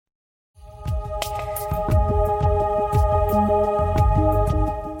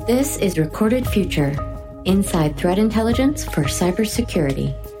This is Recorded Future, inside threat intelligence for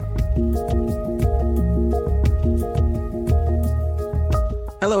cybersecurity.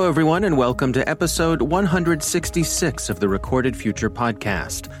 Hello, everyone, and welcome to episode 166 of the Recorded Future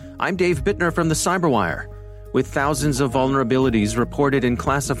podcast. I'm Dave Bittner from the CyberWire. With thousands of vulnerabilities reported and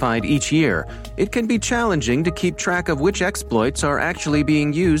classified each year, it can be challenging to keep track of which exploits are actually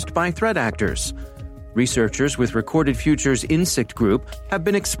being used by threat actors. Researchers with Recorded Future's Insikt group have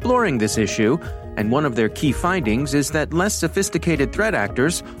been exploring this issue, and one of their key findings is that less sophisticated threat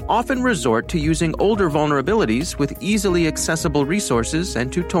actors often resort to using older vulnerabilities with easily accessible resources and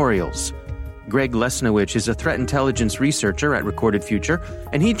tutorials. Greg Lesnewich is a threat intelligence researcher at Recorded Future,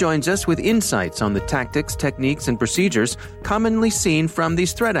 and he joins us with insights on the tactics, techniques, and procedures commonly seen from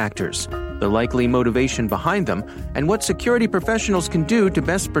these threat actors, the likely motivation behind them, and what security professionals can do to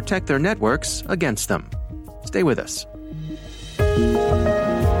best protect their networks against them. Stay with us.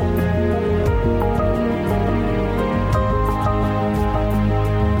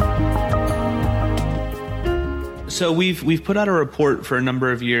 So we've put out a report for a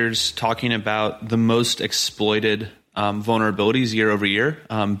number of years talking about the most exploited vulnerabilities year over year,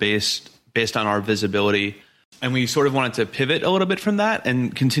 based on our visibility, and we sort of wanted to pivot a little bit from that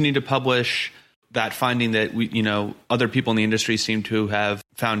and continue to publish that finding that other people in the industry seem to have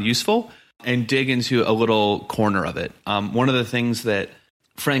found useful, and dig into a little corner of it. One of the things that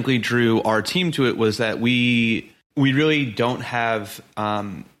frankly drew our team to it was that we really don't have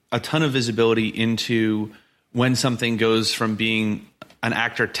a ton of visibility into when something goes from being an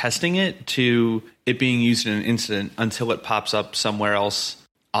actor testing it to it being used in an incident until it pops up somewhere else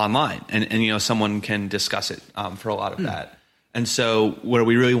online, and someone can discuss it for a lot of that. And so where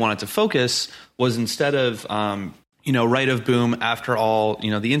we really wanted to focus was, instead of right of boom, after all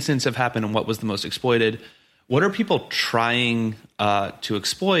the incidents have happened and what was the most exploited, what are people trying to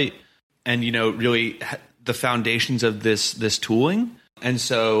exploit, and really the foundations of this tooling. And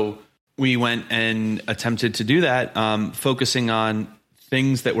so we went and attempted to do that, focusing on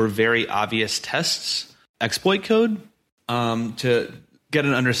things that were very obvious tests, exploit code, to get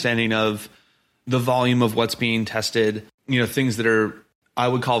an understanding of the volume of what's being tested, things that are, I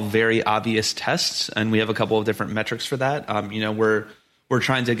would call, very obvious tests. And we have a couple of different metrics for that. We're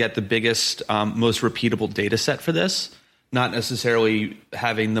trying to get the biggest, most repeatable data set for this, not necessarily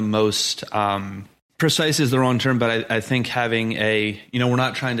having the most precise is the wrong term, but I think having we're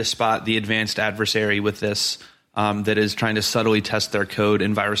not trying to spot the advanced adversary with this that is trying to subtly test their code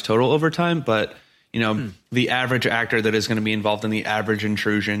in VirusTotal over time, but the average actor that is going to be involved in the average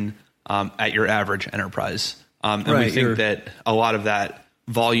intrusion at your average enterprise. And right, we think that a lot of that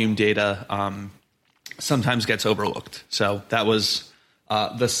volume data sometimes gets overlooked. So that was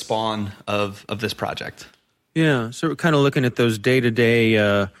the spawn of this project. Yeah, so we're kind of looking at those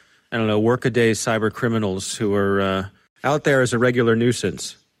day-to-day workaday cyber criminals who are out there as a regular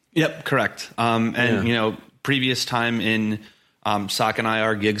nuisance. Yep, correct. Previous time in SOC and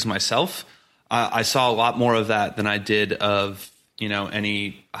IR gigs myself, I saw a lot more of that than I did of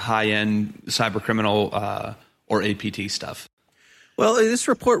any high-end cyber criminal or APT stuff. Well, this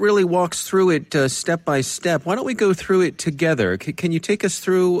report really walks through it step by step. Why don't we go through it together? Can you take us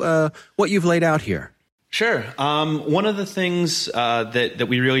through what you've laid out here? Sure. One of the things that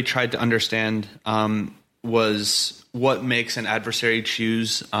we really tried to understand was what makes an adversary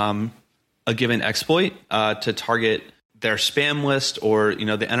choose a given exploit to target their spam list or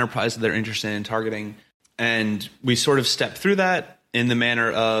the enterprise that they're interested in targeting. And we sort of stepped through that in the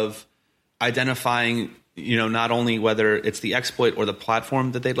manner of identifying not only whether it's the exploit or the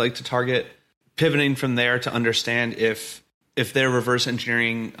platform that they'd like to target, pivoting from there to understand if they're reverse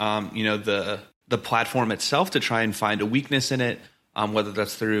engineering the platform itself to try and find a weakness in it, whether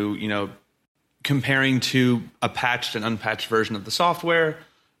that's through, comparing to a patched and unpatched version of the software,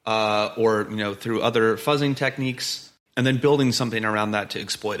 or, through other fuzzing techniques, and then building something around that to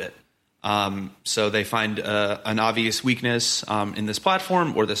exploit it. So they find an obvious weakness in this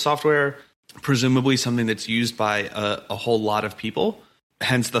platform or this software, presumably something that's used by a whole lot of people.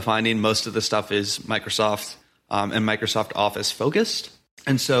 Hence the finding most of the stuff is Microsoft and Microsoft Office focused.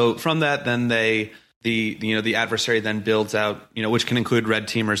 And so from that, then the adversary then builds out, which can include red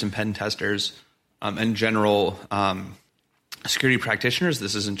teamers and pen testers, and general security practitioners.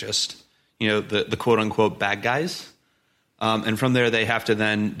 This isn't just, the quote unquote bad guys. And from there, they have to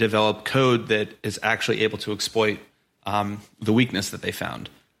then develop code that is actually able to exploit the weakness that they found.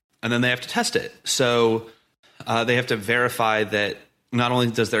 And then they have to test it. So they have to verify that not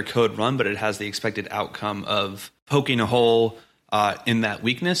only does their code run, but it has the expected outcome of poking a hole in that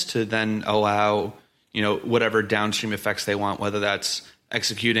weakness to then allow, whatever downstream effects they want, whether that's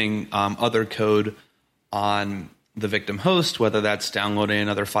executing other code on the victim host, whether that's downloading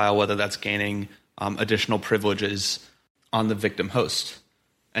another file, whether that's gaining additional privileges on the victim host.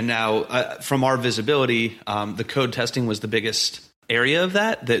 And now, from our visibility, the code testing was the biggest area of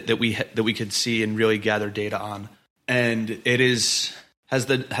that we could see and really gather data on. And it has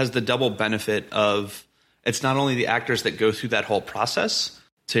the double benefit of, it's not only the actors that go through that whole process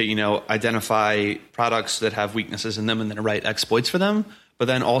to identify products that have weaknesses in them and then write exploits for them, but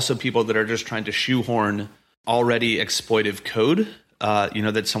then also people that are just trying to shoehorn already exploitive code,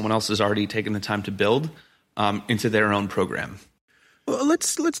 that someone else has already taken the time to build into their own program. Well,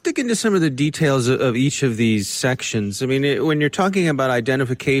 let's dig into some of the details of each of these sections. I mean, when you're talking about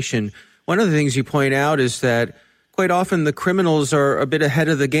identification, one of the things you point out is that quite often the criminals are a bit ahead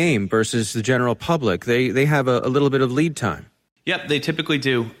of the game versus the general public. They have a little bit of lead time. Yep, they typically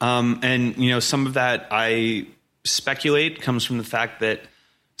do. And some of that, I speculate, comes from the fact that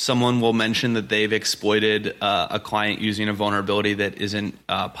someone will mention that they've exploited a client using a vulnerability that isn't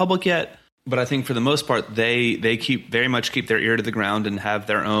public yet. But I think for the most part, they very much keep their ear to the ground and have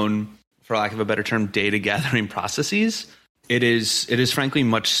their own, for lack of a better term, data gathering processes. It is frankly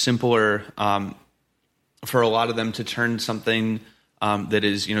much simpler for a lot of them to turn something that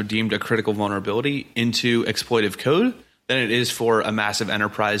is deemed a critical vulnerability into exploitive code than it is for a massive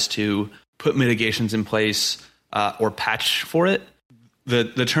enterprise to put mitigations in place or patch for it.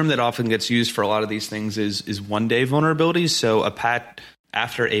 The term that often gets used for a lot of these things is one-day vulnerabilities. So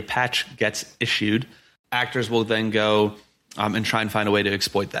after a patch gets issued, actors will then go and try and find a way to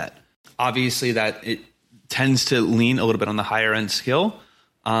exploit that. Obviously, that it tends to lean a little bit on the higher end skill,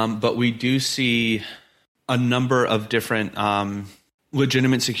 but we do see a number of different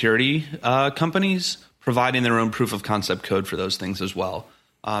legitimate security companies providing their own proof of concept code for those things as well.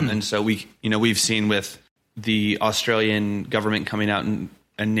 And so we've seen with the Australian government coming out and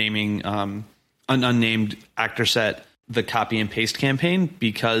naming an unnamed actor set the copy and paste campaign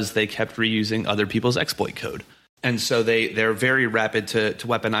because they kept reusing other people's exploit code. And so they're very rapid to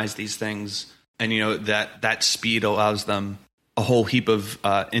weaponize these things. And, that speed allows them a whole heap of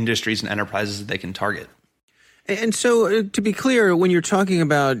industries and enterprises that they can target. And so to be clear, when you're talking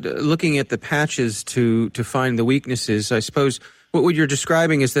about looking at the patches to find the weaknesses, I suppose what you're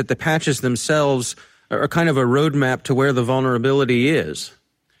describing is that the patches themselves are kind of a roadmap to where the vulnerability is.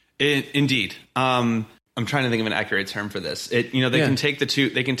 Indeed. I'm trying to think of an accurate term for this. They can take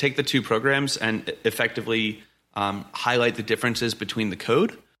the two programs and effectively highlight the differences between the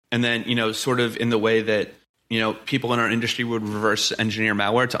code, and then sort of in the way that people in our industry would reverse engineer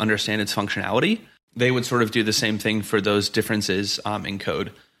malware to understand its functionality. They would sort of do the same thing for those differences in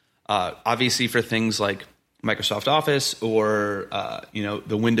code. Obviously, for things like Microsoft Office or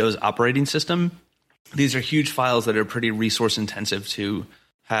the Windows operating system, these are huge files that are pretty resource intensive to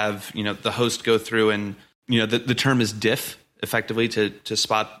have the host go through and the term is diff effectively to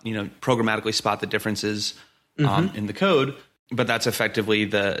spot programmatically spot the differences in the code, but that's effectively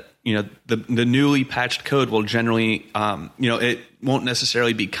the newly patched code will generally it won't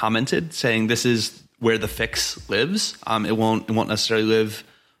necessarily be commented saying this is where the fix lives. It won't necessarily live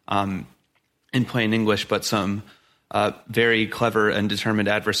in plain English, but some very clever and determined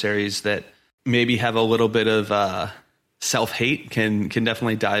adversaries that maybe have a little bit of self-hate can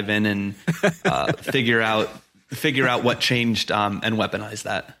definitely dive in and figure out what changed and weaponize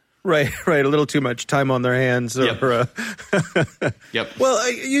that. Right. A little too much time on their hands. Yep. Yep.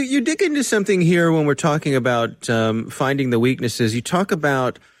 Well, you dig into something here when we're talking about finding the weaknesses. You talk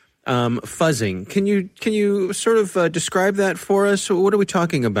about fuzzing. Can you sort of describe that for us? What are we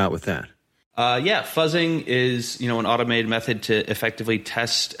talking about with that? Fuzzing is an automated method to effectively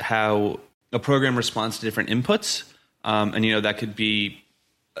test how a program responds to different inputs. And that could be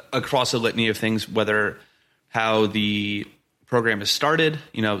across a litany of things, whether how the program is started.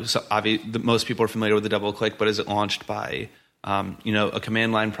 So most people are familiar with the double click, but is it launched by a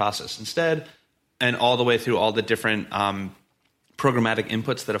command line process instead, and all the way through all the different programmatic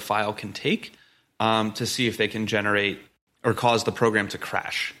inputs that a file can take to see if they can generate or cause the program to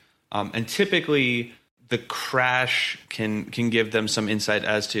crash. And typically, the crash can give them some insight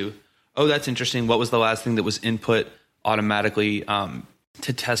as to, oh, that's interesting. What was the last thing that was input automatically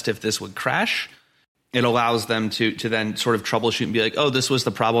to test if this would crash? It allows them to then sort of troubleshoot and be like, oh, this was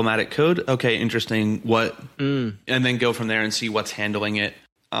the problematic code. Okay, interesting. What? And then go from there and see what's handling it,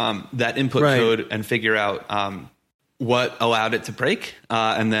 that input code, and figure out what allowed it to break,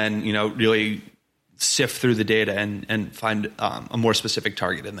 and then really sift through the data and find a more specific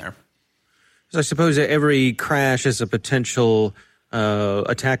target in there. So I suppose every crash is a potential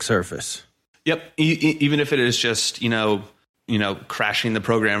attack surface. Yep. Even if it is just crashing the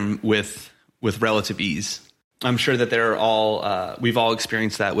program with relative ease. I'm sure that we've all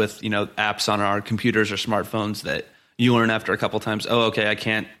experienced that with, apps on our computers or smartphones that you learn after a couple times, oh, okay, I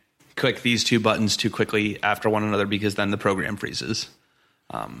can't click these two buttons too quickly after one another because then the program freezes.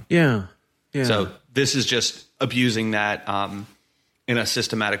 Yeah. So this is just abusing that in a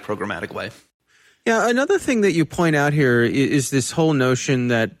systematic, programmatic way. Yeah, another thing that you point out here is this whole notion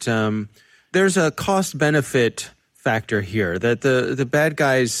that there's a cost-benefit factor here, that the bad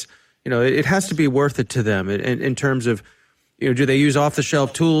guys, it has to be worth it to them in terms of, do they use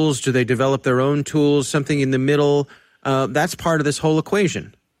off-the-shelf tools? Do they develop their own tools? Something in the middle? That's part of this whole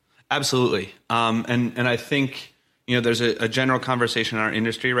equation. Absolutely. And I think, there's a general conversation in our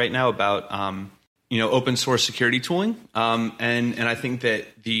industry right now about, open source security tooling. And I think that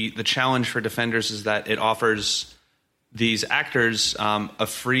the challenge for defenders is that it offers these actors a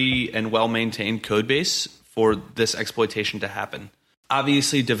free and well-maintained code base for this exploitation to happen.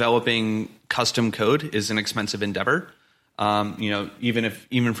 Obviously, developing custom code is an expensive endeavor.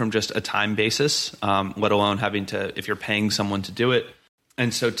 Even from just a time basis, let alone having to, if you're paying someone to do it.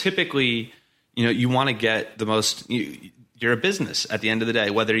 And so typically, you want to get the most, you're a business at the end of the day,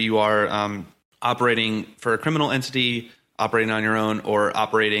 whether you are operating for a criminal entity, operating on your own, or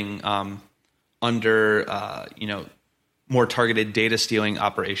operating under, more targeted data stealing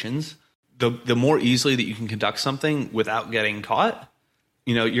operations. The more easily that you can conduct something without getting caught,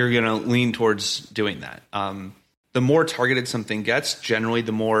 you're going to lean towards doing that. The more targeted something gets, generally,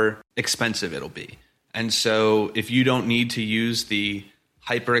 the more expensive it'll be. And so if you don't need to use the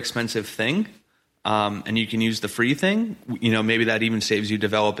hyper expensive thing, and you can use the free thing, maybe that even saves you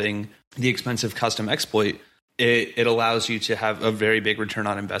developing the expensive custom exploit. It allows you to have a very big return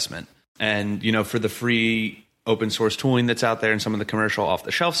on investment. And, for the free open source tooling that's out there and some of the commercial off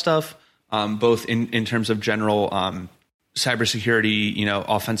the shelf stuff, both in terms of general cybersecurity,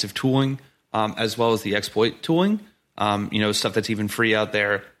 offensive tooling, as well as the exploit tooling, stuff that's even free out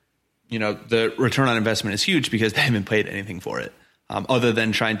there, the return on investment is huge because they haven't paid anything for it, other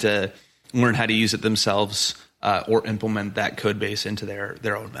than trying to learn how to use it themselves or implement that code base into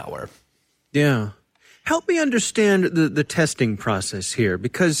their own malware. Yeah. Help me understand the testing process here,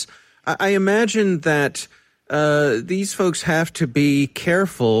 because I imagine that these folks have to be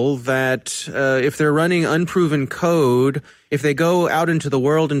careful that if they're running unproven code, if they go out into the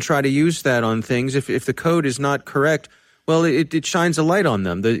world and try to use that on things, if the code is not correct, well, it shines a light on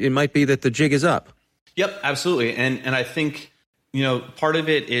them. It might be that the jig is up. Yep, absolutely. And I think, part of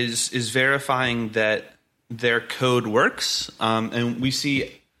it is verifying that their code works. And we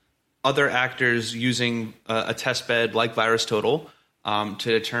see other actors using a test bed like VirusTotal to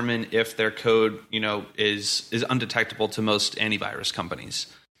determine if their code, is undetectable to most antivirus companies.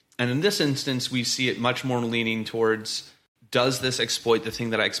 And in this instance, we see it much more leaning towards, does this exploit the thing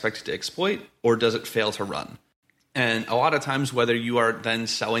that I expect it to exploit, or does it fail to run? And a lot of times, whether you are then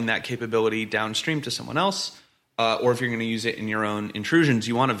selling that capability downstream to someone else, or if you're going to use it in your own intrusions,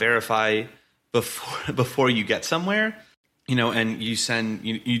 you want to verify before you get somewhere, and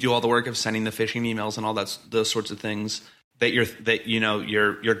you do all the work of sending the phishing emails and all those sorts of things, that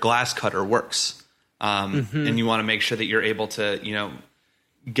your glass cutter works, and you want to make sure that you're able to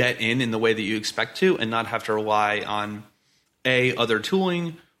get in the way that you expect to, and not have to rely on A, other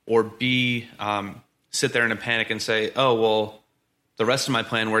tooling, or B, sit there in a panic and say, oh, well, the rest of my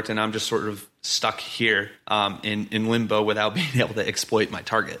plan worked and I'm just sort of stuck here in limbo without being able to exploit my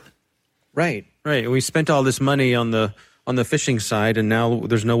target. Right. We spent all this money on the phishing side, and now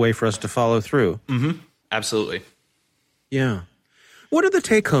there's no way for us to follow through. Mm-hmm. Absolutely. Yeah. What are the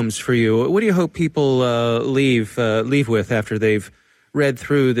take-homes for you? What do you hope people leave with after they've read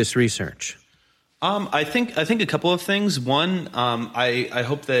through this research? I think a couple of things. One, I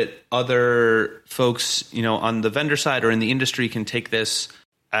hope that other folks, on the vendor side or in the industry, can take this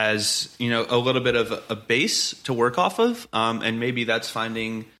as, a little bit of a base to work off of. And maybe that's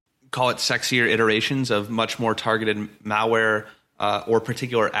finding, call it sexier iterations of much more targeted malware or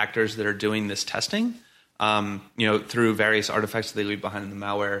particular actors that are doing this testing, through various artifacts that they leave behind in the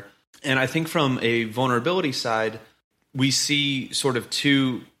malware. And I think from a vulnerability side, we see sort of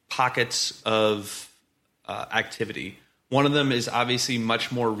two pockets of activity. One of them is obviously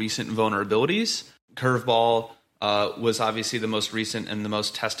much more recent vulnerabilities. Curveball was obviously the most recent and the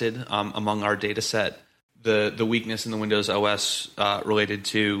most tested among our data set. The weakness in the Windows OS related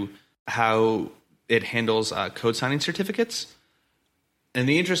to how it handles code signing certificates. And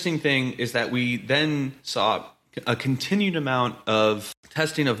the interesting thing is that we then saw a continued amount of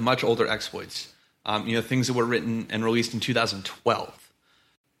testing of much older exploits, things that were written and released in 2012.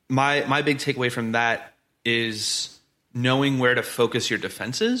 My big takeaway from that is knowing where to focus your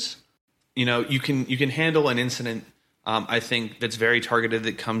defenses. You can handle an incident, I think, that's very targeted,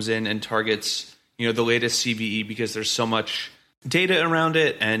 that comes in and targets, the latest CVE, because there's so much data around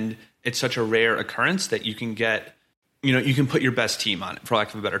it and it's such a rare occurrence that you can get, you can put your best team on it, for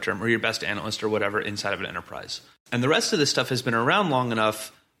lack of a better term, or your best analyst or whatever inside of an enterprise. And the rest of this stuff has been around long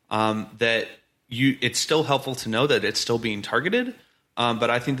enough that it's still helpful to know that it's still being targeted. But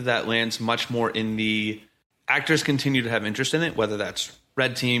I think that lands much more in the actors continue to have interest in it, whether that's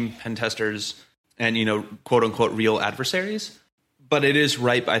red team, pen testers, and, quote unquote, real adversaries. But it is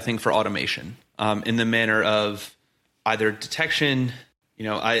ripe, I think, for automation in the manner of either detection.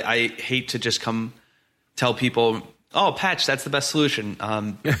 I hate to just come tell people, oh, patch, that's the best solution.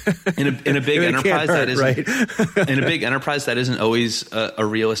 In a big enterprise, that isn't right. In a big enterprise, that isn't always a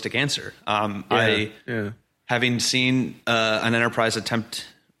realistic answer. Having seen an enterprise attempt,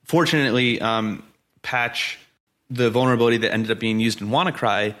 fortunately, patch the vulnerability that ended up being used in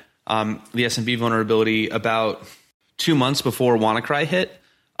WannaCry, the SMB vulnerability, about 2 months before WannaCry hit.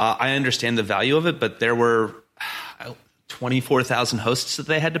 I understand the value of it, but there were 24,000 hosts that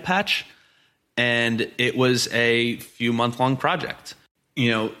they had to patch. And it was a few month-long project.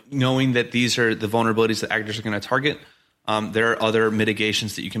 Knowing that these are the vulnerabilities that actors are going to target, there are other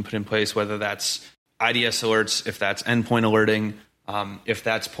mitigations that you can put in place, whether that's IDS alerts, if that's endpoint alerting, if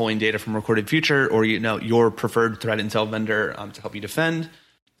that's pulling data from Recorded Future, or your preferred threat intel vendor to help you defend,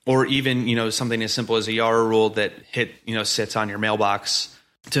 or even something as simple as a Yara rule that sits on your mailbox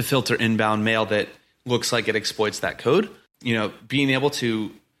to filter inbound mail that looks like it exploits that code. Being able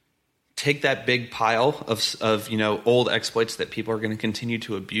to take that big pile of old exploits that people are going to continue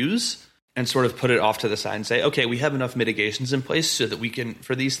to abuse and sort of put it off to the side and say, okay, we have enough mitigations in place so that we can,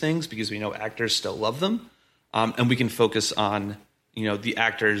 for these things, because we know actors still love them, and we can focus on the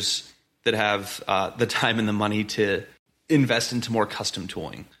actors that have the time and the money to invest into more custom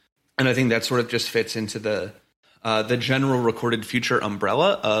tooling. And I think that sort of just fits into the general Recorded Future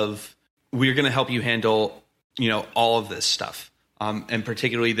umbrella of, we're going to help you handle all of this stuff, and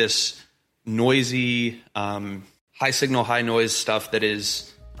particularly this noisy, high signal, high noise stuff that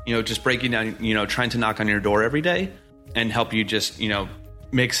is, just breaking down, trying to knock on your door every day, and help you just,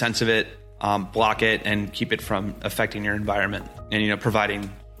 make sense of it, block it, and keep it from affecting your environment, and,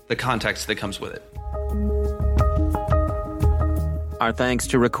 providing the context that comes with it. Our thanks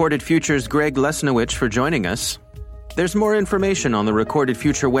to Recorded Future's Greg Lesnewich for joining us. There's more information on the Recorded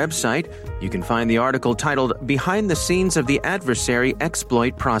Future website. You can find the article titled Behind the Scenes of the Adversary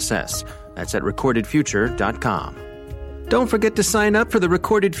Exploit Process. That's at recordedfuture.com. Don't forget to sign up for the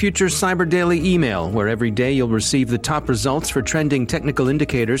Recorded Future Cyber Daily email, where every day you'll receive the top results for trending technical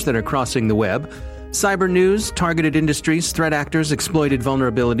indicators that are crossing the web, cyber news, targeted industries, threat actors, exploited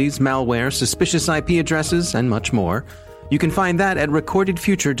vulnerabilities, malware, suspicious IP addresses, and much more. You can find that at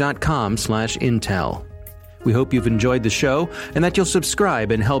recordedfuture.com/intel. We hope you've enjoyed the show and that you'll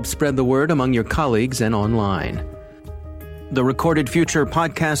subscribe and help spread the word among your colleagues and online. The Recorded Future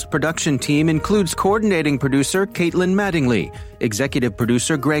podcast production team includes coordinating producer Caitlin Mattingly, executive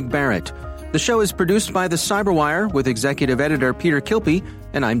producer Greg Barrett. The show is produced by The Cyberwire with executive editor Peter Kilpie,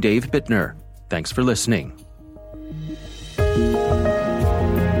 and I'm Dave Bittner. Thanks for listening.